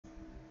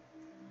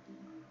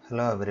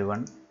Hello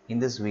everyone. In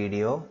this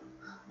video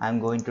I am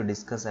going to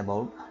discuss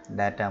about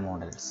data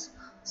models.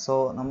 So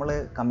നമ്മൾ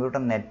computer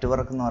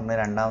network എന്ന് പറഞ്ഞ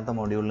രണ്ടാമത്തെ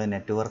മൊഡ്യൂളിൽ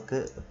network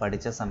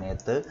പഠിച്ച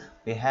സമയത്ത്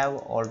we have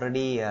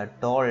already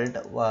told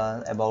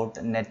about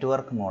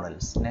network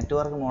models.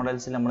 Network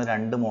മോഡൽസിൽ നമ്മൾ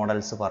രണ്ട്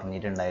മോഡൽസ്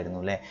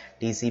പറഞ്ഞിട്ടുണ്ടായിരുന്നു അല്ലേ,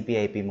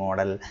 TCP/IP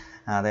മോഡൽ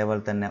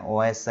അതേപോലെ തന്നെ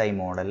OSI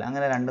മോഡൽ,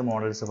 അങ്ങനെ രണ്ട്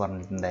മോഡൽസ്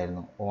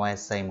പറഞ്ഞിട്ടുണ്ടായിരുന്നു.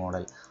 OSI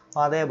മോഡൽ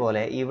അപ്പോൾ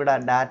അതേപോലെ ഇവിടെ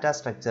ഡാറ്റ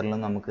സ്ട്രക്ചറിലും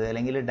നമുക്ക്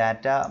അല്ലെങ്കിൽ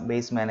ഡാറ്റ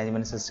ബേസ്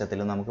മാനേജ്മെൻറ്റ്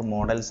സിസ്റ്റത്തിലും നമുക്ക്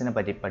മോഡൽസിനെ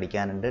പറ്റി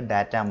പഠിക്കാനുണ്ട്,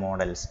 data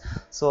models.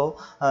 So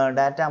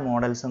data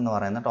models എന്ന്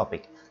പറയുന്ന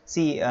topic.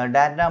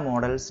 data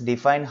models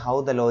define how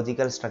the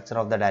logical structure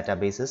of the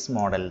database is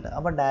modeled.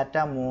 അപ്പോൾ ഡാറ്റ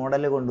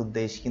മോഡൽ കൊണ്ട്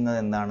ഉദ്ദേശിക്കുന്നത്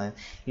എന്താണ്,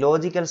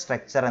 ലോജിക്കൽ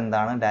സ്ട്രക്ചർ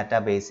എന്താണ്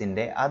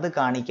ഡാറ്റാബേസിൻ്റെ, അത്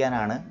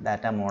കാണിക്കാനാണ്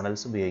ഡാറ്റ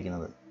മോഡൽസ്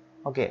ഉപയോഗിക്കുന്നത്.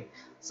 ഓക്കെ,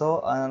 സോ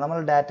നമ്മൾ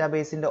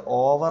ഡാറ്റാബേസിൻ്റെ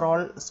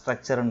ഓവറോൾ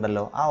സ്ട്രക്ചർ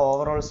ഉണ്ടല്ലോ, ആ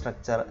ഓവറോൾ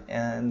സ്ട്രക്ചർ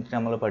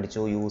നമ്മൾ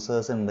പഠിച്ചു.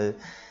 യൂസേഴ്സ് ഉണ്ട്,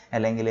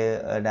 അല്ലെങ്കിൽ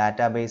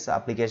ഡാറ്റാബേസ്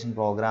ആപ്ലിക്കേഷൻ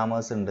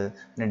പ്രോഗ്രാമേഴ്സ് ഉണ്ട്,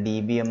 പിന്നെ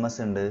DBMS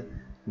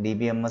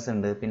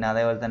ഉണ്ട്, പിന്നെ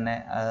അതേപോലെ തന്നെ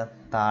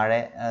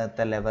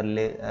താഴത്തെ ലെവലിൽ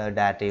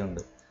ഡാറ്റയുണ്ട്.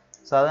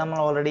 സോ അത് നമ്മൾ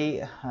ഓൾറെഡി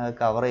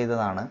കവർ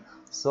ചെയ്തതാണ്.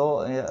 So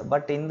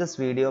but in this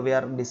video V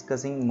R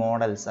discussing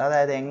models,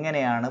 അതായത്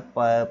എങ്ങനെയാണ്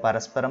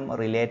പരസ്പരം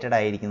റിലേറ്റഡ്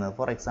ആയിരിക്കുന്നത്.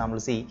 For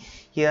example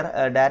here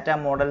data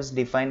models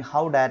define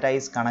how data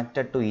is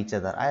connected to each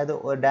other. അതായത്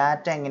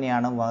ഡാറ്റ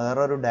എങ്ങനെയാണ്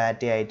വേറൊരു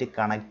ഡാറ്റയായിട്ട്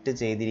കണക്റ്റ്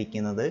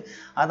ചെയ്തിരിക്കുന്നത്,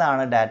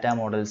 അതാണ് ഡാറ്റ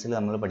മോഡൽസിൽ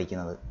നമ്മൾ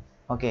പഠിക്കുന്നത്.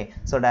 Okay,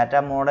 so data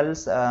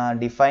models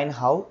define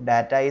how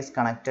data is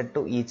connected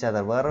to each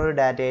other. വേറൊരു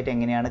ഡാറ്റയായിട്ട്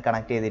എങ്ങനെയാണ്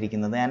കണക്ട്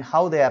ചെയ്തിരിക്കുന്നത്, and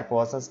how they are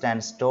processed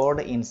and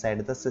stored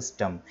inside the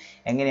system.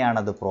 എങ്ങനെയാണ്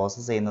അത്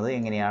പ്രോസസ്സ് ചെയ്യുന്നത്,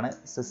 എങ്ങനെയാണ്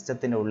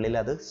സിസ്റ്റത്തിൻ്റെ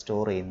ഉള്ളിൽ അത്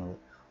സ്റ്റോർ ചെയ്യുന്നത്.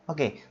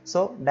 Okay, so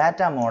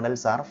data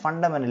models are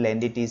fundamental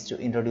entities to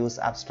introduce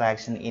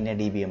abstraction in a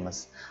DBMS.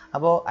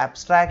 അപ്പോൾ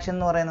അബ്സ്ട്രാക്ഷൻ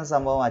എന്ന് പറയുന്ന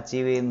സംഭവം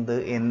അച്ചീവ് ചെയ്യുന്നത്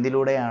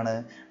എന്തിലൂടെയാണ്,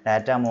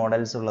 ഡാറ്റ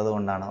മോഡൽസ് ഉള്ളത്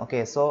കൊണ്ടാണ്. ഓക്കെ,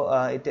 സോ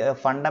ഇറ്റ്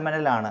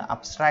ഫണ്ടമെൻ്റൽ ആണ്.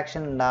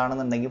 അബ്സ്ട്രാക്ഷൻ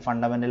ഉണ്ടാകണമെന്നുണ്ടെങ്കിൽ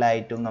ഫണ്ടമെൻ്റൽ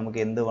ആയിട്ടും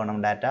നമുക്ക് എന്ത് വേണം,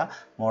 ഡാറ്റ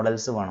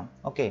മോഡൽസ് വേണം.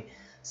 Okay,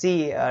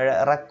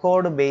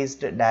 record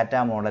based data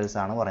models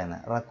ആണ്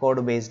പറയുന്നത്.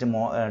 Record based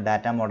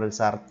data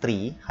models R 3: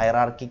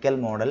 hierarchical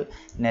model,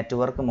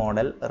 network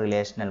model,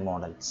 relational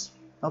models.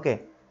 Okay,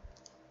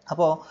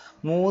 അപ്പോൾ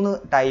 3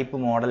 ടൈപ്പ്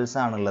മോഡൽസ്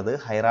ആണുള്ളത്: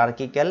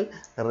 hierarchical,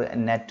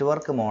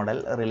 network model,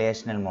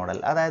 relational model.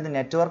 അതായത്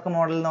നെറ്റ്വർക്ക്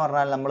മോഡൽ എന്ന്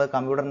പറഞ്ഞാൽ നമ്മൾ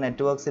കമ്പ്യൂട്ടർ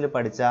നെറ്റ്വർക്ക്സിൽ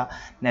പഠിച്ച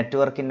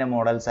നെറ്റ്വർക്കിൻ്റെ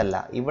മോഡൽസ് അല്ല.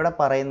 ഇവിടെ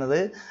പറയുന്നത്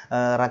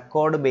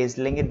റെക്കോർഡ്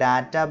ബേസ്ഡ് അല്ലെങ്കിൽ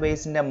ഡാറ്റാ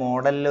ബേസിൻ്റെ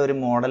മോഡലിൽ ഒരു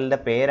മോഡലിൻ്റെ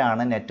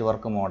പേരാണ്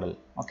നെറ്റ്വർക്ക് മോഡൽ.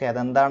 ഓക്കെ,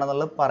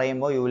 അതെന്താണെന്നുള്ളത്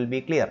പറയുമ്പോൾ you will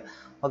be clear.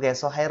 Okay,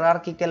 so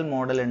hierarchical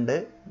model ഉണ്ട്,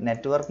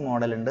 നെറ്റ്വർക്ക്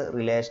മോഡൽ ഉണ്ട്,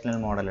 റിലേഷണൽ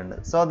മോഡൽ ഉണ്ട്.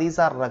 So these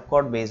are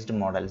record based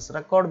models.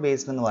 Record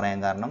based എന്ന് പറയാൻ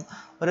കാരണം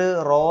ഒരു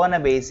റോനെ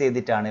ബേസ്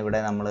ചെയ്തിട്ടാണ്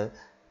ഇവിടെ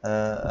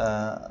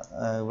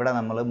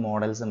നമ്മൾ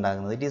മോഡൽസ്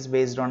ഉണ്ടാക്കുന്നത്. It is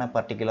based on A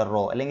particular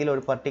raw, അല്ലെങ്കിൽ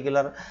ഒരു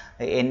പർട്ടിക്കുലർ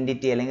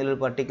എൻറ്റിറ്റി, അല്ലെങ്കിൽ ഒരു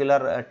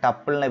പർട്ടിക്കുലർ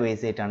ടപ്പിളിനെ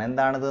ബേസ് ചെയ്തിട്ടാണ്.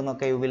 എന്താണിത്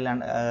എന്നൊക്കെ you will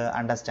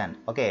understand.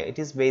 Okay,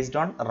 it is based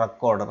on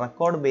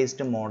record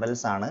based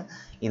models ആണ്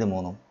ഇത്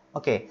മൂന്നും.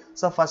 Okay,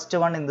 so first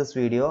one in this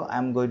video I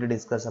am going to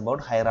discuss about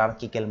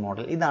hierarchical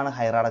model. ഇതാണ്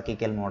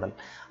ഹൈറാർക്കിക്കൽ മോഡൽ.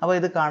 അപ്പോൾ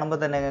ഇത് കാണുമ്പോൾ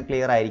തന്നെ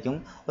ക്ലിയർ ആയിരിക്കും.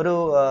 ഒരു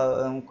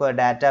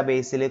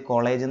ഡാറ്റാബേസിൽ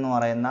കോളേജ് എന്ന്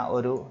പറയുന്ന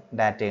ഒരു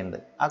ഡാറ്റയുണ്ട്.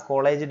 ആ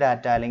കോളേജ്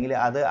ഡാറ്റ അല്ലെങ്കിൽ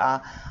അത്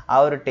ആ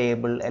ഒരു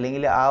ടേബിൾ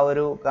അല്ലെങ്കിൽ ആ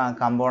ഒരു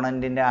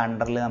കമ്പോണൻറ്റിൻ്റെ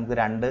അണ്ടറിൽ നമുക്ക്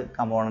 2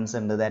 കമ്പോണൻസ്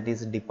ഉണ്ട്. That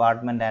is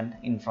department and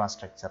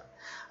infrastructure.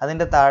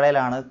 അതിൻ്റെ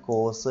താഴെയാണ്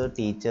കോഴ്സ്,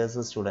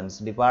 ടീച്ചേഴ്സ്,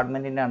 സ്റ്റുഡൻസ്.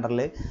 ഡിപ്പാർട്ട്മെൻറ്റിൻ്റെ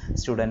അണ്ടറിൽ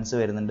സ്റ്റുഡൻസ്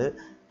വരുന്നുണ്ട്.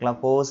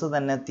 കോഴ്സ്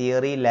തന്നെ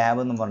തിയറി, ലാബ്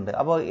എന്ന് പറഞ്ഞിട്ട്.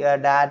 അപ്പോൾ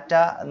ഡാറ്റ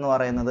എന്ന്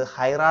പറയുന്നത്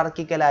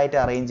ഹൈറാർക്കിക്കലായിട്ട്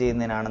അറേഞ്ച്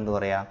ചെയ്യുന്നതിനാണ് എന്ത്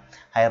പറയുക,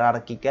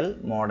 ഹൈറാർക്കിക്കൽ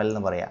മോഡൽ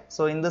എന്ന് പറയാം.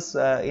 So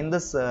in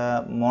this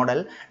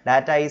model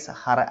data is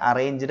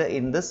arranged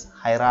in this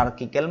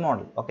hierarchical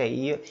model. Okay,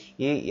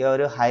 ഈ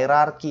ഒരു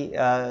ഹൈറാർക്കി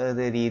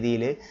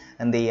രീതിയിൽ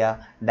എന്ത്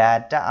ചെയ്യുക,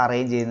 ഡാറ്റ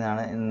അറേഞ്ച്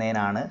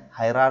ചെയ്യുന്നതിനാണ്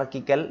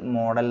ഹൈറാർക്കിക്കൽ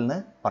മോഡൽ എന്ന്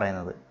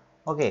പറയുന്നത്.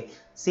 Okay,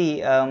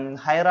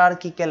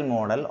 hierarchical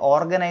model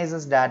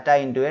organizes data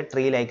into a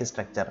tree like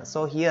structure. So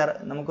here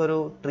നമുക്കൊരു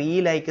ട്രീ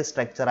ലൈക്ക്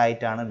സ്ട്രക്ചർ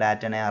ആയിട്ടാണ്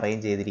ഡാറ്റനെ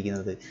അറേഞ്ച്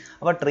ചെയ്തിരിക്കുന്നത്.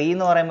 അപ്പോൾ ട്രീ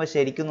എന്ന് പറയുമ്പോൾ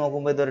ശരിക്കും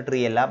നോക്കുമ്പോൾ ഇതൊരു ട്രീ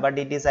അല്ല, but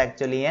it is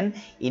actually N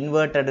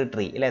inverted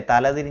tree അല്ലേ,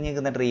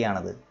 തലതിരിഞ്ഞിരിക്കുന്ന ട്രീ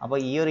ആണത്. അപ്പോൾ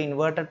ഈ ഒരു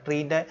ഇൻവേർട്ടഡ്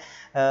ട്രീൻ്റെ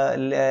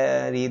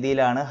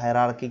രീതിയിലാണ്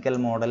ഹൈറാർക്കിക്കൽ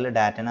മോഡലിൽ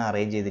ഡാറ്റനെ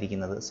അറേഞ്ച്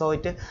ചെയ്തിരിക്കുന്നത്. So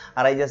it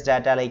arranges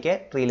data like A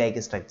tree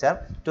like structure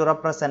to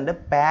represent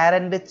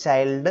parent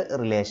child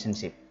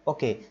relationship.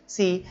 Okay,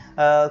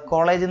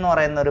 college എന്ന്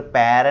പറയുന്ന ഒരു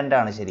പാരൻ്റ്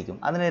ആണ് ശരിക്കും.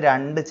 അതിന്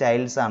 2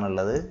 ചൈൽഡ്സ്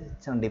ആണുള്ളത്,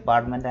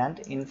 ഡിപ്പാർട്ട്മെൻറ്റ്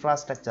ആൻഡ്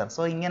ഇൻഫ്രാസ്ട്രക്ചർ.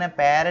 സോ ഇങ്ങനെ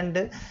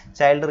പാരൻ്റ്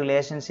ചൈൽഡ്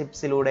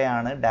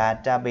റിലേഷൻഷിപ്സിലൂടെയാണ്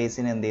ഡാറ്റാ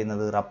ബേസിനെ എന്ത്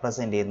ചെയ്യുന്നത്,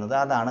 റെപ്രസെൻറ്റ് ചെയ്യുന്നത്.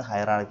 അതാണ്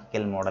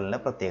ഹൈറാർക്കിക്കൽ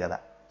മോഡലിൻ്റെ പ്രത്യേകത.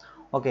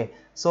 ഓക്കെ,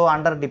 സോ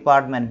അണ്ടർ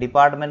ഡിപ്പാർട്ട്മെൻറ്റ്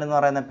എന്ന്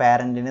പറയുന്ന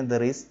പാരൻറ്റിന്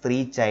there is 3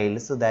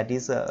 child's, that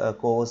is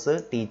course,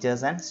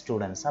 teachers and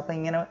students. അപ്പോൾ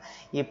ഇങ്ങനെ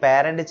ഈ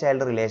പാരൻറ്റ്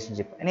ചൈൽഡ്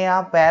റിലേഷൻഷിപ്പ്, ഇനി ആ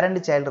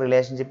പാരൻറ്റ് ചൈൽഡ്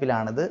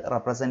റിലേഷൻഷിപ്പിലാണ് ഇത്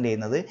റെപ്രസെൻറ്റ്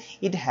ചെയ്യുന്നത്.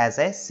 It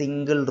has A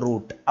single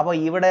root. അപ്പോൾ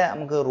ഇവിടെ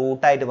നമുക്ക്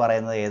റൂട്ടായിട്ട്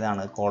പറയുന്നത്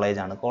ഏതാണ്,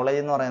 കോളേജാണ്.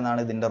 കോളേജ് എന്ന്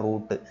പറയുന്നതാണ് ഇതിൻ്റെ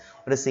റൂട്ട്,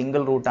 ഒരു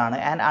സിംഗിൾ റൂട്ടാണ്.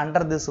 And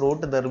under this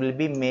root there will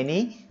be many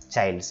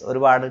child's,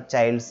 ഒരുപാട്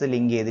ചൈൽഡ്സ്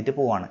ലിങ്ക് ചെയ്തിട്ട്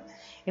പോവാണ്.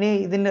 ഇനി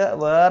ഇതിൻ്റെ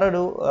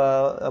വേറൊരു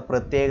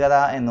പ്രത്യേകത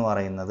എന്ന്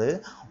പറയുന്നത്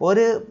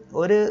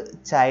ഒരു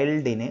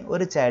ചൈൽഡിന്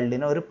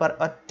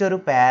ഒറ്റൊരു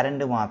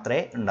പാരൻറ്റ് മാത്രമേ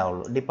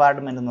ഉണ്ടാവുള്ളൂ.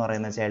 ഡിപ്പാർട്ട്മെൻറ്റ് എന്ന്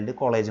പറയുന്ന ചൈൽഡ്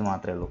കോളേജ്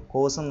മാത്രമേ ഉള്ളൂ.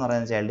 കോഴ്സ് എന്ന്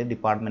പറയുന്ന ചൈൽഡ്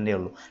ഡിപ്പാർട്ട്മെൻറ്റേ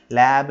ഉള്ളൂ.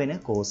 ലാബിന്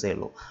കോഴ്സേ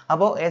ഉള്ളൂ.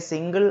 അപ്പോൾ A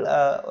single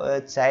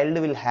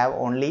child will have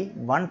only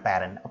one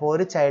parent. അപ്പോൾ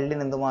ഒരു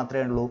ചൈൽഡിന് എന്ത്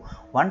മാത്രമേ ഉള്ളൂ?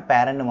 വൺ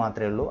പാരൻറ്റ്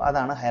മാത്രമേ ഉള്ളൂ.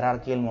 അതാണ്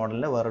ഹൈറാർക്കിക്കൽ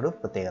മോഡലിൻ്റെ വേറൊരു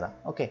പ്രത്യേകത.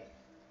 Okay,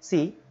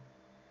 C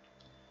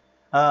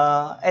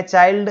a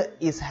child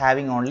is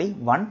having only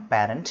one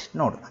parent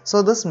node. So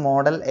this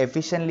model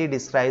efficiently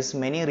describes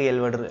many real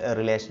world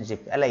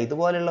relationships. അല്ല,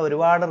 ഇതുപോലെയുള്ള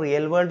ഒരുപാട്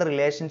റിയൽ വേൾഡ്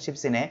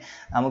റിലേഷൻഷിപ്സിനെ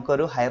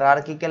നമുക്കൊരു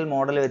ഹൈറാർക്കിക്കൽ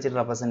മോഡൽ വെച്ചിട്ട്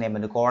റെപ്രസെൻറ്റ് ചെയ്യാൻ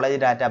പറ്റും. കോളേജ്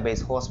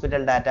ഡാറ്റാബേസ്,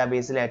 ഹോസ്പിറ്റൽ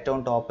ഡാറ്റാബേസിൽ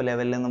ഏറ്റവും ടോപ്പ്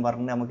ലെവലിൽ എന്ന്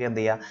പറഞ്ഞ് നമുക്ക്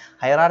എന്ത് ചെയ്യാം?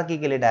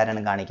 ഹൈറാർക്കിക്കലി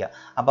ഡാറ്റയാണ് കാണിക്കുക.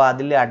 അപ്പോൾ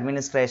അതിൽ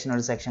അഡ്മിനിസ്ട്രേഷൻ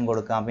ഒരു സെക്ഷൻ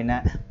കൊടുക്കാം, പിന്നെ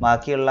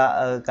ബാക്കിയുള്ള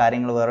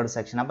കാര്യങ്ങൾ വേറൊരു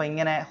സെക്ഷൻ. അപ്പോൾ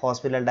ഇങ്ങനെ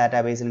ഹോസ്പിറ്റൽ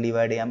ഡാറ്റാബേസിൽ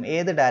ഡിവൈഡ് ചെയ്യാം.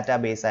 ഏത്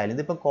ഡാറ്റാബേസ് ആയാലും,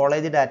 ഇതിപ്പോൾ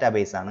കോളേജ്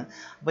ഡാറ്റാബേസ് ആണ്,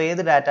 അപ്പോൾ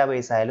ഏത്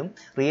ഡാറ്റാബേസ് ആയാലും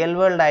റിയൽ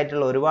വേൾഡ്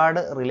ആയിട്ടുള്ള ഒരുപാട്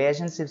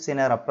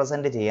റിലേഷൻഷിപ്സിനെ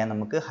റെപ്രസെൻറ്റ് ചെയ്യാൻ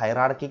നമുക്ക്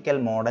ഹൈറാർക്കിക്കൽ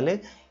മോഡൽ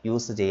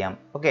യൂസ് ചെയ്യാം.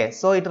 Okay,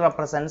 so it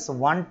represents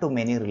one two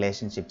many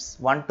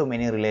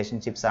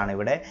relationships ആണ്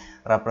ഇവിടെ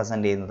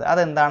റെപ്രസെൻറ്റ് ചെയ്യുന്നത്.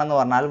 അതെന്താണെന്ന്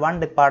പറഞ്ഞാൽ, one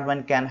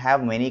department can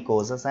have many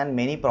courses and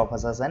many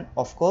professors and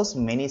of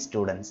course many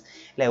students.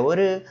 അല്ലേ,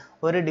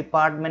 ഒരു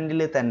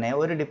ഡിപ്പാർട്ട്മെൻറ്റിൽ തന്നെ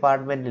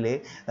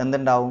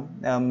എന്തുണ്ടാവും?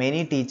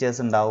 മെനി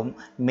ടീച്ചേഴ്സ് ഉണ്ടാവും,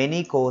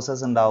 മെനി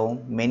കോഴ്സസ് ഉണ്ടാവും,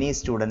 മെനി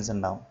സ്റ്റുഡൻസ്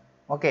ഉണ്ടാവും.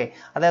 ഓക്കെ,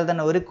 അതേപോലെ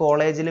തന്നെ ഒരു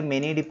കോളേജിൽ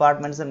മെനി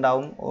ഡിപ്പാർട്ട്മെൻറ്റ്സ്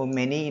ഉണ്ടാവും,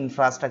 മെനി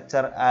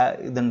ഇൻഫ്രാസ്ട്രക്ചർ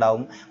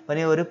ഇതുണ്ടാവും,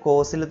 പിന്നെ ഒരു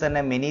കോഴ്സിൽ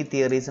തന്നെ മെനി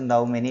തിയറീസ്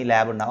ഉണ്ടാവും, മെനി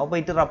ലാബ് ഉണ്ടാവും. അപ്പോൾ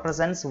it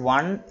represents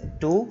one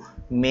two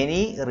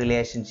many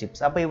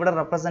relationships. അപ്പോൾ ഇവിടെ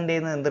റെപ്രസെൻറ്റ്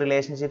ചെയ്യുന്നത് എന്ത്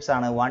റിലേഷൻഷിപ്സ്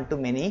ആണ്? വൺ ടു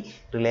മെനി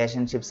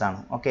റിലേഷൻഷിപ്സ്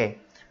ആണ്. Okay,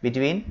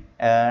 between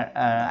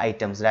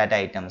items, data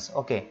items.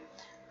 Okay,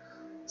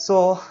 so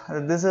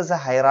this is A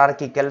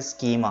hierarchical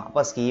schema.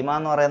 അപ്പോൾ സ്കീമ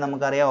എന്ന് പറയുന്നത്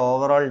നമുക്കറിയാം,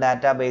 ഓവറോൾ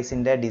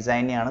ഡാറ്റാബേസിൻ്റെ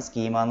ഡിസൈനെയാണ്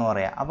സ്കീമ എന്ന്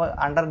പറയുക. അപ്പോൾ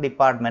അണ്ടർ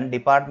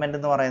ഡിപ്പാർട്ട്മെൻറ്റ്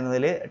എന്ന്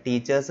പറയുന്നതിൽ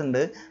ടീച്ചേഴ്സ്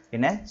ഉണ്ട്,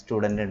 പിന്നെ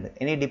സ്റ്റുഡൻ്റ് ഉണ്ട്.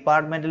 ഇനി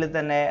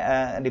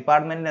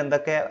ഡിപ്പാർട്ട്മെൻറ്റിന്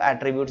എന്തൊക്കെ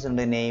ആട്രിബ്യൂട്ട്സ്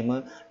ഉണ്ട്? Name,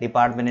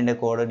 ഡിപ്പാർട്ട്മെൻറ്റിൻ്റെ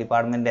code,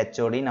 department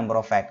HOD, number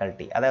of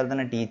faculty. അതേപോലെ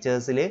തന്നെ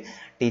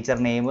ടീച്ചർ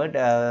നെയിം,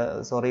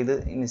 ഇത്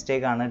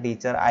മിസ്റ്റേക്കാണ്,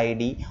 teacher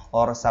ID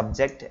or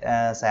subject,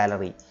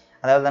 salary.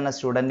 അതേപോലെ തന്നെ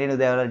സ്റ്റുഡൻറ്റിന്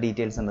ഇതേപോലെ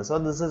ഡീറ്റെയിൽസ് ഉണ്ട്. So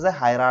this is A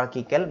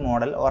hierarchical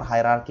model or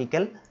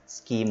hierarchical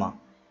schema.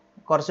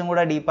 കുറച്ചും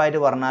കൂടെ ഡീപ്പായിട്ട്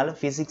പറഞ്ഞാൽ,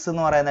 ഫിസിക്സ്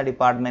എന്ന് പറയുന്ന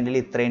ഡിപ്പാർട്ട്മെൻറ്റിൽ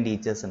ഇത്രയും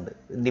ടീച്ചേഴ്സ് ഉണ്ട്.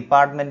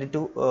 Department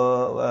to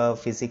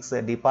physics,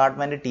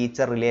 department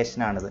teacher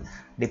റിലേഷനാണിത്.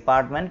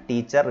 Department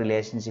teacher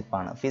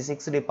റിലേഷൻഷിപ്പാണ്.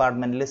 Physics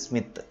ഡിപ്പാർട്ട്മെൻറ്റിൽ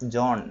സ്മിത്ത്,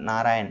 ജോൺ,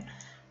 നാരായൺ,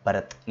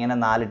 ഭരത്, ഇങ്ങനെ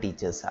 4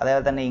 ടീച്ചേഴ്സ്.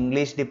 അതേപോലെ തന്നെ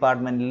ഇംഗ്ലീഷ്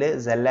ഡിപ്പാർട്ട്മെൻറ്റിൽ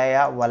സെല്ലയ,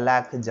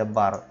 വല്ലാഖ്,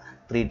 ജബ്ബാർ,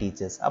 3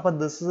 teachers. അപ്പോൾ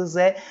this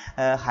is A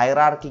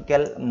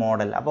hierarchical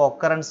model. അപ്പോൾ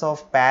occurrence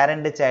of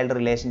parent child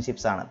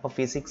relationships ആണ്. അപ്പോൾ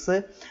physics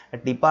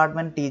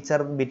department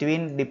teacher,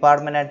 between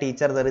department and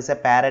teacher there is A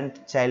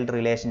parent child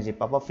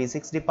relationship. അപ്പോൾ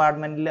ഫിസിക്സ്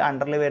ഡിപ്പാർട്ട്മെൻറ്റിൽ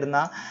അണ്ടറിൽ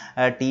വരുന്ന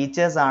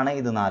ടീച്ചേഴ്സാണ്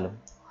ഇത് 4.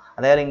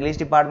 അതേപോലെ ഇംഗ്ലീഷ്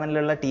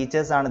ഡിപ്പാർട്ട്മെൻറ്റിലുള്ള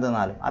ടീച്ചേഴ്സാണ് ഇത്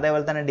 4.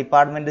 അതേപോലെ തന്നെ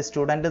ഡിപ്പാർട്ട്മെൻറ്റ്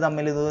സ്റ്റുഡൻറ്റ്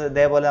തമ്മിൽ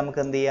ഇതേപോലെ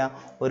നമുക്ക് എന്ത് ചെയ്യാം?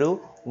 ഒരു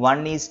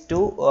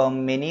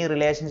 1:many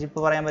റിലേഷൻഷിപ്പ്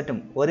പറയാൻ പറ്റും.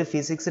 ഒരു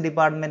ഫിസിക്സ്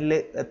ഡിപ്പാർട്ട്മെൻറ്റിൽ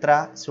എത്ര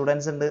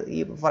സ്റ്റുഡൻസ് ഉണ്ട്?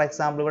 ഫോർ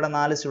എക്സാമ്പിൾ ഇവിടെ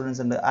 4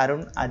 സ്റ്റുഡൻസ് ഉണ്ട്.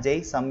 അരുൺ,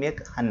 അജയ്,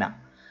 സമ്യക്, ഹന്ന,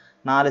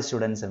 4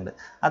 സ്റ്റുഡൻസ് ഉണ്ട്.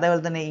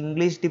 അതേപോലെ തന്നെ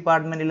ഇംഗ്ലീഷ്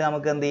ഡിപ്പാർട്ട്മെൻറ്റിൽ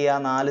നമുക്ക് എന്ത് ചെയ്യാം?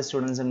 4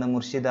 സ്റ്റുഡൻസ് ഉണ്ട്.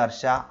 മുർഷിദ്,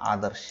 ഹർഷ,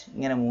 ആദർശ്,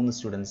 ഇങ്ങനെ 3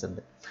 സ്റ്റുഡൻസ്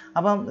ഉണ്ട്.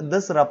 അപ്പം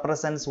this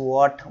represents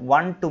what?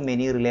 1 to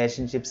many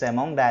relationships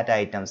among data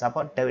items.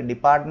 അപ്പോൾ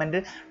ഡിപ്പാർട്ട്മെൻറ്റ്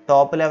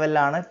ടോപ്പ്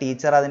ലെവലിലാണ്,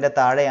 ടീച്ചർ അതിൻ്റെ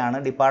താഴെയാണ്.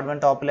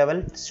 ഡിപ്പാർട്ട്മെൻറ്റ് ടോപ്പ് ലെവൽ,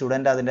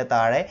 സ്റ്റുഡൻറ്റ് അതിൻ്റെ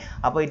താഴെ.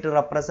 അപ്പോൾ ഇറ്റ്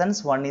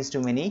റെപ്രസെൻറ്റ്സ്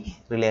 1:many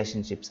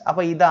relationships.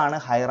 അപ്പോൾ ഇതാണ്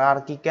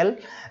hierarchical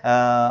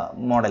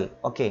model.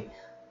 Okay,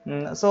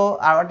 so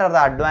what are the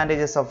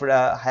advantages of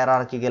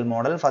hierarchical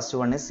model? First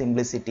one is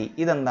simplicity.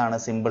 ഇതെന്താണ്?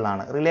 സിമ്പിൾ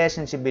ആണ്.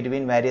 Relationship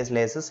between various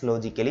layers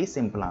logically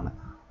simple ആണ്.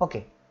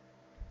 Okay,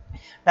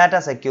 data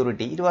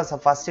security. It was A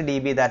first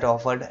DB that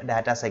offered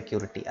data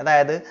security.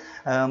 അതായത്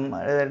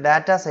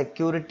data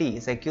security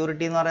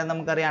എന്ന് പറയുന്നത്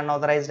നമുക്കറിയാം,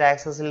 unauthorised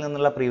ആക്സസിൽ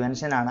നിന്നുള്ള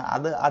prevention ആണ്.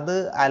 അത്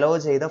അലോ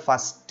ചെയ്ത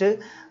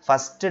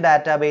ഫസ്റ്റ്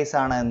ഡാറ്റാബേസ്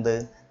ആണ്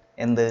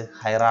എന്ത്?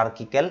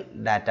 Hierarchical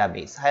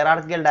database.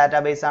 ഹൈറാർക്കിക്കൽ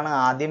ഡാറ്റാബേസ് ആണ്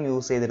ആദ്യം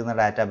യൂസ് ചെയ്തിരുന്ന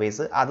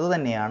ഡാറ്റാബേസ്.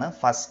 അതുതന്നെയാണ്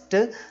ഫസ്റ്റ്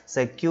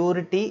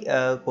സെക്യൂരിറ്റി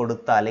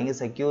കൊടുത്ത, അല്ലെങ്കിൽ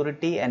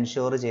സെക്യൂരിറ്റി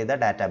എൻഷുർ ചെയ്ത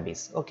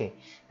database. Okay,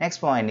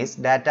 next point is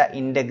data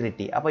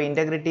integrity. അപ്പോൾ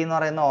ഇൻറ്റഗ്രിറ്റി എന്ന്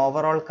പറയുന്ന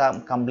ഓവറോൾ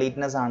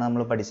കംപ്ലീറ്റ്നെസ് ആണ്,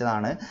 നമ്മൾ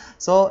പഠിച്ചതാണ്.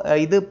 സോ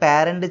ഇത്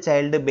പാരൻറ്റ്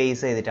ചൈൽഡ്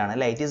ബേസ് ചെയ്തിട്ടാണ്,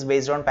 അല്ലേ? It is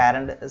based on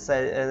parent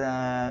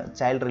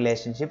child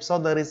relationship. So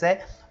there is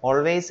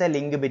always a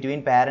link between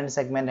parent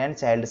segment and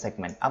child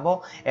segment. അപ്പോൾ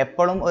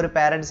എപ്പോഴും ഒരു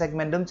പാരൻറ്റ്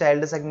സെഗ്മെൻറ്റും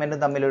ചൈൽഡ് സെഗ്മെൻറ്റും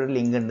തമ്മിലൊരു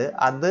ലിങ്ക് ഉണ്ട്.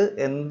 അത്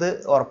എന്ത്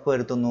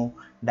ഉറപ്പുവരുത്തുന്നു?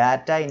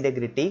 ഡാറ്റ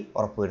ഇൻറ്റഗ്രിറ്റി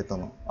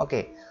ഉറപ്പുവരുത്തുന്നു.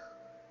 Okay,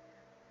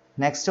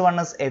 next one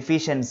is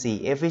efficiency.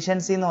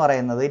 Efficiency എന്ന്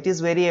പറയുന്നത്, it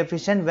is very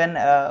efficient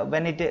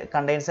when it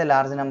contains A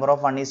large number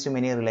of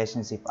 1:many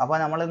relationship. അപ്പോൾ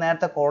നമ്മൾ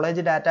നേരത്തെ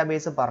കോളേജ്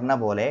ഡാറ്റാബേസ് പറഞ്ഞ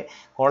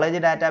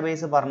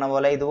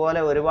പോലെ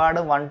ഇതുപോലെ ഒരുപാട്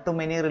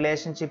 1:many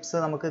റിലേഷൻഷിപ്സ്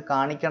നമുക്ക്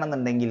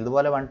കാണിക്കണമെന്നുണ്ടെങ്കിൽ,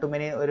 ഇതുപോലെ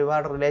 1:many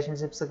ഒരുപാട്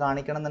റിലേഷൻഷിപ്സ്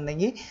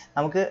കാണിക്കണമെന്നുണ്ടെങ്കിൽ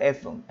നമുക്ക്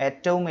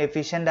ഏറ്റവും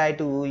എഫിഷ്യൻ്റ്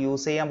ആയിട്ട്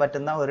യൂസ് ചെയ്യാൻ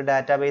പറ്റുന്ന ഒരു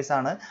ഡാറ്റാബേസ്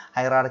ആണ്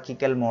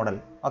hierarchical model.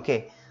 Okay,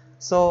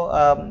 So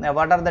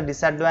what are the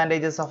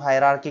disadvantages of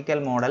hierarchical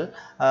model?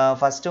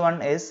 First one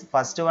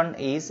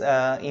is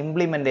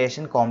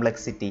implementation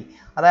complexity.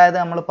 അതായത്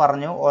നമ്മൾ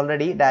പറഞ്ഞു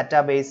ഓൾറെഡി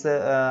ഡാറ്റാബേസ്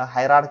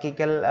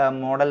ഹൈറാർക്കിക്കൽ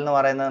മോഡൽ എന്ന്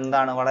പറയുന്നത്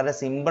എന്താണ്, വളരെ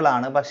സിമ്പിൾ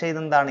ആണ്, പക്ഷേ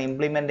ഇതെന്താണ്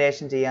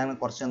ഇംപ്ലിമെൻറ്റേഷൻ ചെയ്യാൻ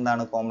കുറച്ച്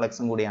എന്താണ്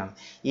കോംപ്ലക്സും കൂടിയാണ്.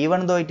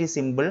 Even though it is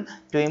simple,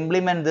 to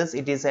implement this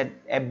it is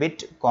A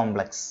bit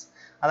complex.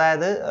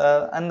 അതായത്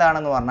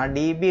എന്താണെന്ന് പറഞ്ഞാൽ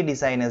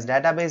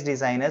database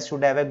designers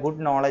should have A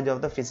good knowledge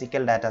of the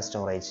physical data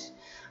storage.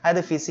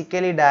 അതായത്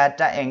ഫിസിക്കലി ഡാറ്റ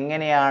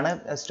എങ്ങനെയാണ്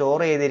സ്റ്റോർ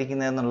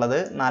ചെയ്തിരിക്കുന്നത് എന്നുള്ളത്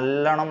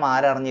നല്ലോണം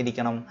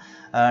ആരറിഞ്ഞിരിക്കണം,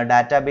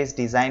 ഡാറ്റാബേസ്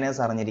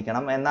ഡിസൈനേഴ്സ്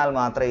അറിഞ്ഞിരിക്കണം. എന്നാൽ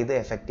മാത്രമേ ഇത്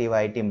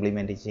എഫക്റ്റീവായിട്ട്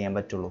ഇംപ്ലിമെൻറ്റ് ചെയ്യാൻ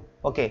പറ്റുള്ളൂ.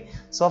 Okay,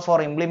 so four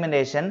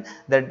implementation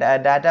the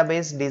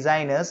database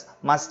designers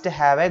must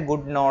have A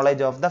good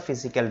knowledge of the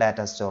physical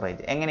data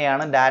storage.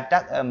 എങ്ങനെയാണ് ഡാറ്റ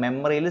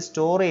മെമ്മറിയിൽ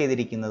സ്റ്റോർ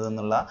ചെയ്തിരിക്കുന്നത്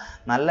എന്നുള്ള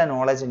നല്ല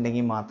നോളജ്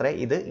ഉണ്ടെങ്കിൽ മാത്രമേ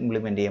ഇത്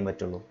ഇംപ്ലിമെൻറ്റ് ചെയ്യാൻ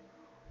പറ്റുള്ളൂ.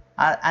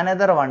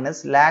 Another one is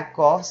lack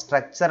of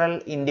structural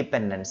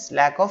independence.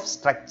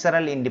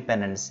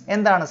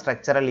 എന്താണ്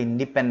സ്ട്രക്ചറൽ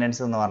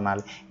ഇൻഡിപെൻഡൻസ് എന്ന് പറഞ്ഞാൽ?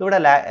 ഇവിടെ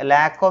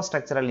ലാക്ക് ഓഫ്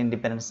സ്ട്രക്ചറൽ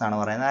ഇൻഡിപെൻഡൻസ് ആണ്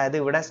പറയുന്നത്. അതായത്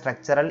ഇവിടെ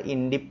സ്ട്രക്ചറൽ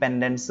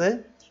ഇൻഡിപെൻഡൻസ്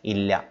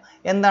ഇല്ല.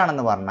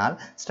 എന്താണെന്ന് പറഞ്ഞാൽ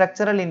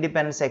structural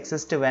independence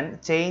exist when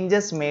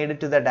changes made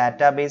to the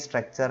database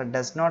structure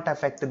does not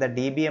affect the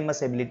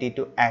DBMS ability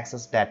to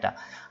access data.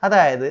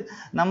 അതായത്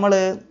നമ്മൾ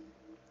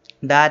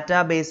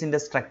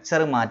ഡാറ്റാബേസിൻ്റെ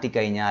സ്ട്രക്ചർ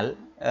മാറ്റിക്കഴിഞ്ഞാൽ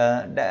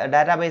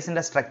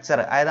ഡാറ്റാബേസിൻ്റെ സ്ട്രക്ചർ,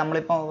 അതായത്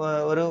നമ്മളിപ്പോൾ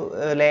ഒരു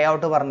ലേ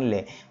ഔട്ട്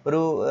പറഞ്ഞില്ലേ, ഒരു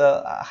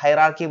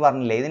ഹൈറാർക്കി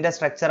പറഞ്ഞില്ലേ, ഇതിൻ്റെ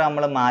സ്ട്രക്ചർ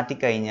നമ്മൾ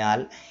മാറ്റിക്കഴിഞ്ഞാൽ,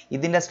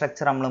 ഇതിൻ്റെ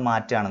സ്ട്രക്ചർ നമ്മൾ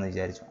മാറ്റുകയാണെന്ന്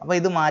വിചാരിച്ചു. അപ്പോൾ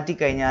ഇത്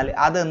മാറ്റിക്കഴിഞ്ഞാൽ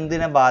അത്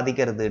എന്തിനെ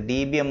ബാധിക്കരുത്?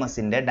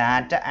 DBMSൻ്റെ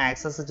ഡാറ്റ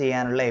ആക്സസ്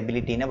ചെയ്യാനുള്ള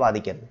എബിലിറ്റീനെ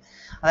ബാധിക്കരുത്.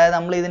 അതായത്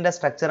നമ്മൾ ഇതിൻ്റെ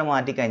സ്ട്രക്ചർ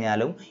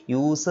മാറ്റിക്കഴിഞ്ഞാലും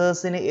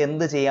യൂസേഴ്സിന്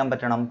എന്ത് ചെയ്യാൻ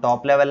പറ്റണം?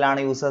 ടോപ്പ് ലെവലിലാണ്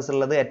യൂസേഴ്സ്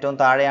ഉള്ളത്, ഏറ്റവും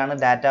താഴെയാണ്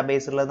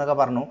ഡാറ്റാബേസ് ഉള്ളതെന്നൊക്കെ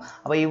പറഞ്ഞു.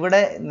 അപ്പോൾ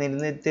ഇവിടെ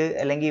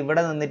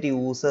നിന്നിട്ട്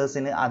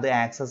യൂസേഴ്സിന് അത്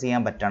ആക്സസ്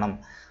ചെയ്യാൻ പറ്റണം.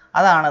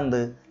 അതാണ്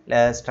എന്ത്?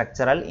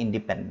 Structural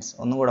independence.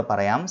 ഒന്നുകൂടെ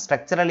പറയാം,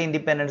 സ്ട്രക്ചറൽ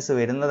ഇൻഡിപെൻഡൻസ്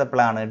വരുന്നത്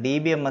എപ്പോഴാണ്?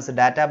 DBMS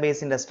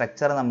ഡാറ്റാബേസിൻ്റെ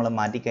സ്ട്രക്ചർ നമ്മൾ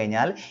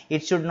മാറ്റിക്കഴിഞ്ഞാൽ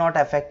it should not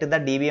effect the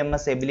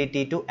DBMS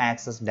ability to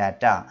access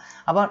data.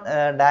 അപ്പോൾ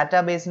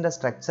ഡാറ്റാബേസിൻ്റെ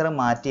സ്ട്രക്ചർ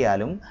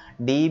മാറ്റിയാലും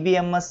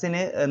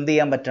DBMSന് എന്ത്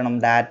ചെയ്യാൻ പറ്റണം?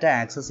 ഡാറ്റ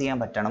ആക്സസ് ചെയ്യാൻ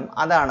പറ്റണം.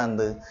 അതാണ്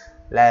എന്ത്?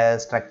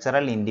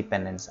 Structural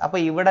independence. അപ്പോൾ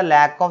ഇവിടെ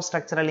ലാക്ക് ഓഫ്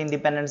സ്ട്രക്ചറൽ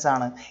ഇൻഡിപെൻഡൻസ്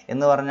ആണ്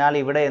എന്ന് പറഞ്ഞാൽ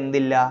ഇവിടെ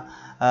എന്തില്ല?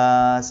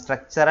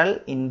 സ്ട്രക്ചറൽ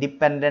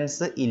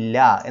ഇൻഡിപെൻഡൻസ് ഇല്ല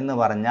എന്ന്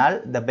പറഞ്ഞാൽ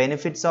ദ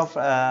ബെനിഫിറ്റ്സ് ഓഫ്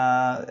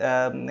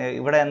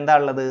ഇവിടെ എന്താ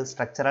ഉള്ളത്?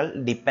 സ്ട്രക്ചറൽ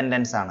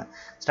ഡിപ്പെൻഡൻസ് ആണ്.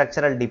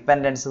 സ്ട്രക്ചറൽ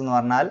ഡിപ്പെൻഡൻസ് എന്ന്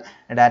പറഞ്ഞാൽ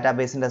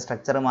ഡാറ്റാബേസിൻ്റെ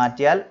സ്ട്രക്ചർ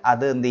മാറ്റിയാൽ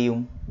അത് എന്ത്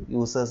ചെയ്യും?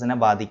 യൂസേഴ്സിനെ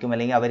ബാധിക്കും,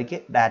 അല്ലെങ്കിൽ അവർക്ക്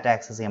ഡാറ്റ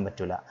ആക്സസ് ചെയ്യാൻ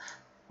പറ്റില്ല.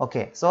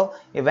 Okay, so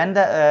when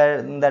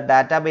the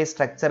database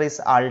structure is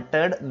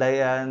altered,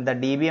 the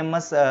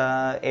DBMS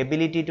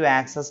ability to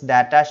access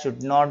data should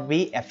not be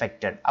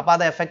affected. അപ്പോൾ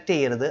അത് എഫക്റ്റ്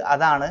ചെയ്യരുത്.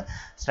 അതാണ്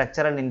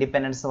സ്ട്രക്ചറൽ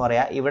ഇൻഡിപെൻഡൻസ് എന്ന്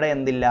പറയുക. ഇവിടെ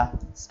എന്തില്ല?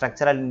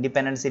 സ്ട്രക്ചറൽ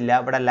ഇൻഡിപെൻഡൻസ്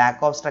ഇല്ല. ഇവിടെ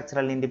ലാക്ക് ഓഫ്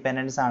സ്ട്രക്ചറൽ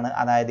ഇൻഡിപെൻഡൻസ് ആണ്.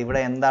 അതായത്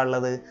ഇവിടെ എന്താ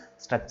ഉള്ളത്?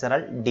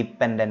 സ്ട്രക്ചറൽ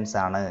ഡിപ്പെൻഡൻസ്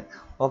ആണ്.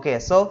 Okay,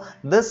 so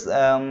thus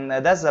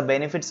the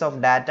benefits of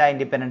data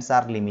independence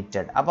are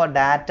limited. അപ്പോൾ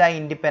ഡാറ്റ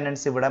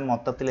ഇൻഡിപെൻഡൻസ് ഇവിടെ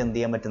മൊത്തത്തിൽ എന്ത്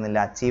ചെയ്യാൻ പറ്റുന്നില്ല?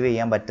 അച്ചീവ്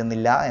ചെയ്യാൻ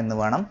പറ്റുന്നില്ല എന്ന്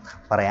വേണം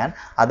പറയാൻ.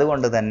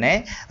 അതുകൊണ്ട് തന്നെ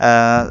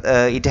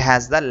it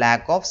has the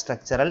lack of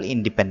structural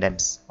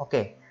independence.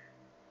 Okay,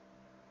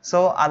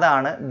 so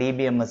അതാണ്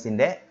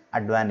DBMSൻ്റെ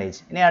അഡ്വാൻറ്റേജ്.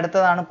 ഇനി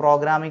അടുത്തതാണ്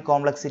programming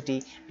complexity.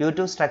 Due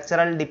to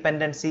structural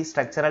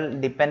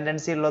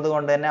dependency ഉള്ളത്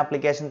കൊണ്ട് തന്നെ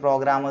application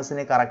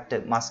പ്രോഗ്രാമേഴ്സിന്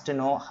must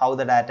know how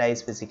the data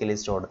is physically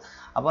stored.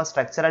 അപ്പോൾ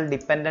സ്ട്രക്ചറൽ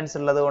ഡിപ്പെൻഡൻസ്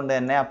ഉള്ളത് കൊണ്ട്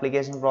തന്നെ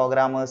ആപ്ലിക്കേഷൻ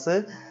പ്രോഗ്രാമേഴ്സ്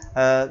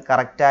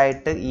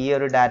കറക്റ്റായിട്ട് ഈ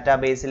ഒരു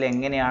ഡാറ്റാബേസിൽ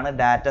എങ്ങനെയാണ്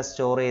ഡാറ്റ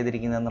സ്റ്റോർ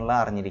ചെയ്തിരിക്കുന്നത് എന്നുള്ളത്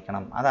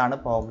അറിഞ്ഞിരിക്കണം. അതാണ്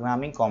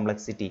programming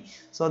complexity.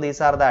 So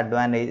these are the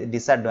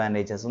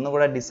disadvantages.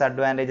 ഒന്നുകൂടെ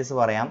ഡിസഡ്വാൻറ്റേജസ്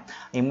പറയാം.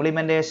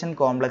 ഇംപ്ലിമെൻറ്റേഷൻ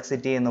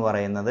കോംപ്ലക്സിറ്റി എന്ന്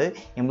പറയുന്നത്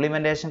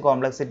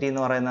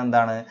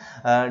എന്താണ്?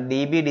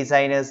 DB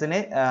ഡിസൈനേഴ്സിന്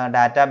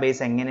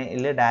ഡാറ്റാബേസ്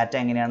ഡാറ്റ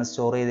എങ്ങനെയാണ്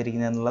സ്റ്റോർ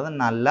ചെയ്തിരിക്കുന്നത് എന്നുള്ളത്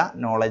നല്ല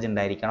നോളജ്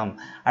ഉണ്ടായിരിക്കണം.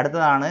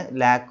 അടുത്തതാണ്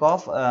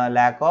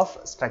ലാക്ക് ഓഫ്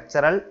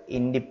സ്ട്രക്ചറൽ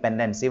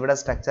ഇൻഡിപെൻഡൻസ്. ഇവിടെ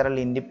സ്ട്രക്ചറൽ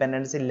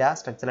ഇൻഡിപെൻഡൻസ് ഇല്ല,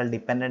 സ്ട്രക്ചറൽ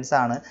ഡിപ്പെൻഡൻസ്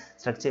ആണ്.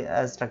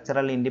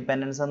 സ്ട്രക്ചറൽ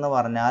ഇൻഡിപെൻഡൻസ് എന്ന്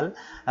പറഞ്ഞാൽ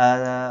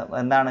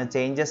എന്താണ്?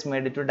 Changes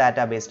made to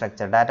database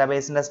structure.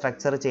 ഡാറ്റാബേസിൻ്റെ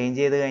structure change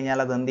ചെയ്ത്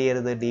കഴിഞ്ഞാൽ അത് എന്ത്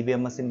ചെയ്യരുത്?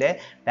 DBMSൻ്റെ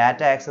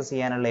ഡാറ്റ ആക്സസ്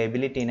ചെയ്യാനുള്ള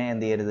എബിലിറ്റിനെ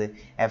എന്ത് ചെയ്യരുത്?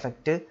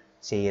 എഫക്റ്റ്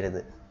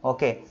ചെയ്യരുത്.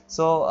 ഓക്കെ,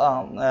 സോ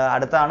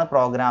അടുത്താണ്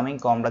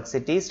പ്രോഗ്രാമിംഗ്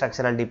കോംപ്ലക്സിറ്റി.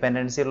 സ്ട്രക്ചറൽ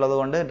ഡിപ്പെൻഡൻസി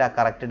ഉള്ളതുകൊണ്ട്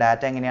കറക്റ്റ്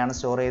ഡാറ്റ എങ്ങനെയാണ്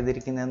സ്റ്റോർ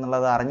ചെയ്തിരിക്കുന്നത്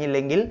എന്നുള്ളത്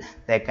അറിഞ്ഞില്ലെങ്കിൽ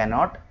ദേ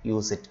cannot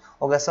use it.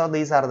 Okay, so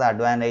these are the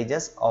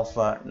advantages of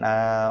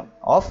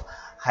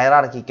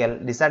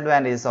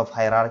disadvantages of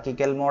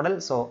hierarchical model.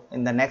 So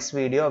in the next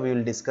video we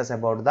will discuss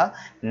about the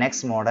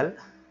next model.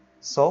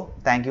 So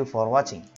thank you for watching.